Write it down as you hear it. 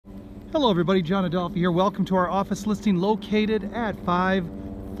Hello everybody, John Adolfi here. Welcome to our office listing located at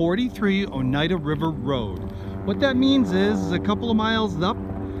 543 Oneida River Road. What that means is a couple of miles up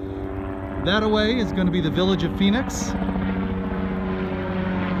that away is going to be the village of Phoenix.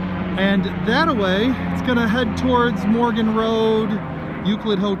 And that away, it's going to head towards Morgan Road,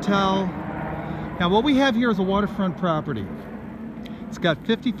 Euclid Hotel. Now what we have here is a waterfront property. It's got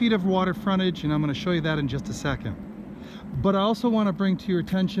 50 feet of water frontage, and I'm going to show you that in just a second. But I also want to bring to your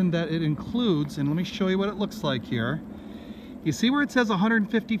attention that it includes, and let me show you what it looks like here. You see where it says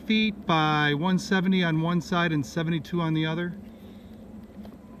 150 feet by 170 on one side and 72 on the other?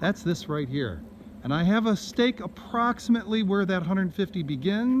 That's this right here. And I have a stake approximately where that 150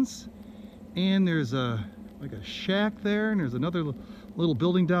 begins. And there's like a shack there, and there's another little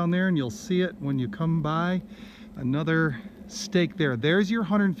building down there, and you'll see it when you come by. Another stake there. There's your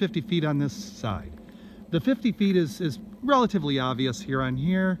 150 feet on this side. The 50 feet is relatively obvious here on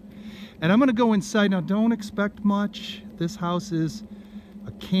here. And I'm going to go inside. Now don't expect much. This house is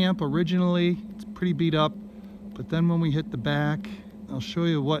a camp originally. It's pretty beat up. But then when we hit the back, I'll show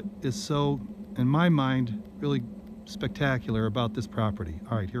you what is so, in my mind, really spectacular about this property.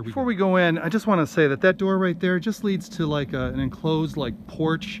 All right, here we go. Before we go in, I just want to say that that door right there just leads to like an enclosed like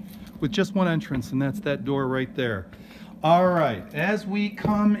porch with just one entrance, and that's that door right there. All right, as we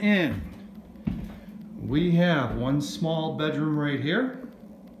come in, we have one small bedroom right here,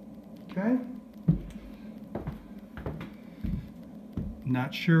 okay?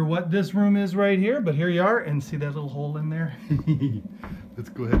 Not sure what this room is right here, but here you are, and see that little hole in there? Let's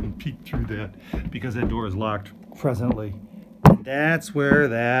go ahead and peek through that because that door is locked presently. And that's where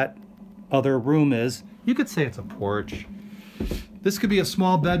that other room is. You could say it's a porch. This could be a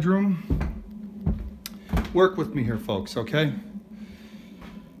small bedroom. Work with me here, folks, okay?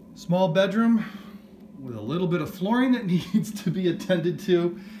 Small bedroom with a little bit of flooring that needs to be attended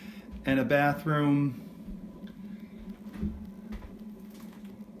to, and a bathroom.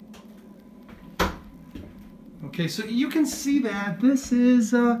 Okay, so you can see that this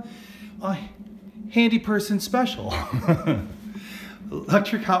is a handy person special.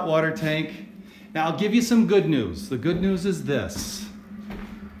 Electric hot water tank. Now I'll give you some good news. The good news is this.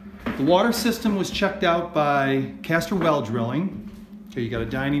 The water system was checked out by Castor Well Drilling. Okay, you got a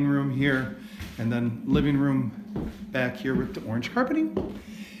dining room here, and then living room back here with the orange carpeting.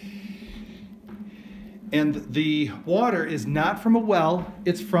 And the water is not from a well,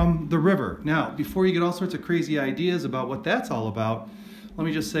 it's from the river. Now, before you get all sorts of crazy ideas about what that's all about, let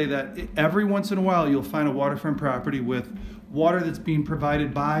me just say that every once in a while you'll find a waterfront property with water that's being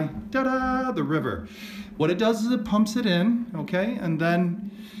provided by, ta-da, the river. What it does is it pumps it in, okay?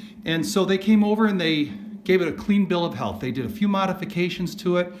 And so they came over and they gave it a clean bill of health. They did a few modifications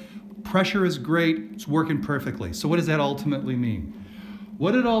to it. Pressure is great, it's working perfectly. So what does that ultimately mean?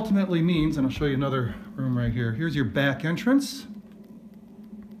 What it ultimately means, and I'll show you another room right here. Here's your back entrance.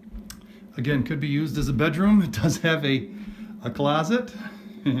 Again, could be used as a bedroom. It does have a closet.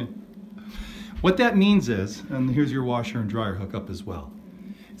 What that means is, and here's your washer and dryer hookup as well,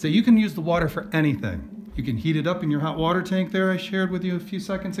 so you can use the water for anything. You can heat it up in your hot water tank there I shared with you a few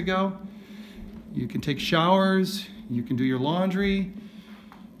seconds ago. You can take showers, you can do your laundry,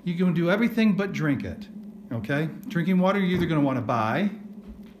 you can do everything but drink it, okay? Drinking water you're either gonna wanna buy,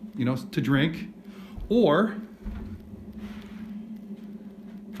 you know, to drink, or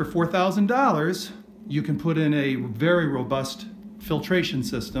for $4,000, you can put in a very robust filtration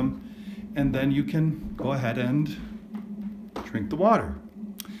system, and then you can go ahead and drink the water.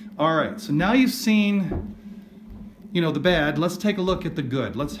 All right, so now you've seen, you know, the bad. Let's take a look at the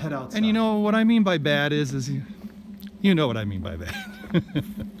good. Let's head outside. And you know what I mean by bad is you know what I mean by bad.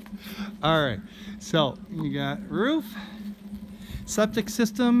 All right, so you got roof. Septic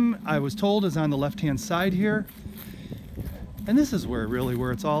system, I was told, is on the left-hand side here. And this is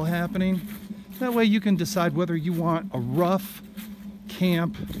where it's all happening. That way you can decide whether you want a rough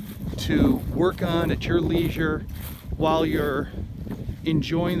camp to work on at your leisure while you're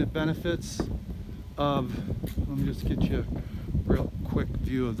enjoying the benefits of, let me just get you a real quick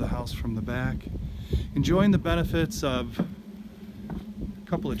view of the house from the back. Enjoying the benefits of a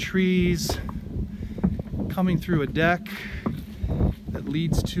couple of trees coming through a deck that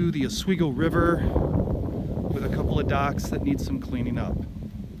leads to the Oswego River with a couple of docks that need some cleaning up.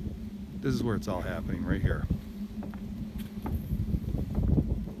 This is where it's all happening, right here.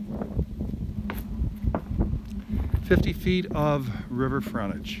 "50 feet of river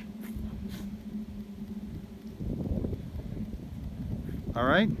frontage." All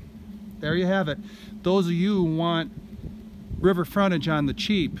right, there you have it. Those of you who want river frontage on the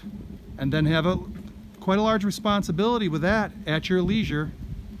cheap and then have quite a large responsibility with that at your leisure,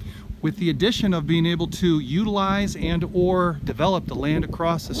 with the addition of being able to utilize and or develop the land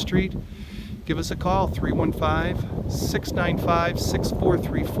across the street, give us a call,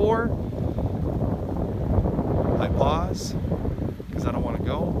 315-695-6434. I pause because I don't want to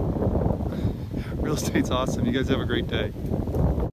go. Real estate's awesome. You guys have a great day.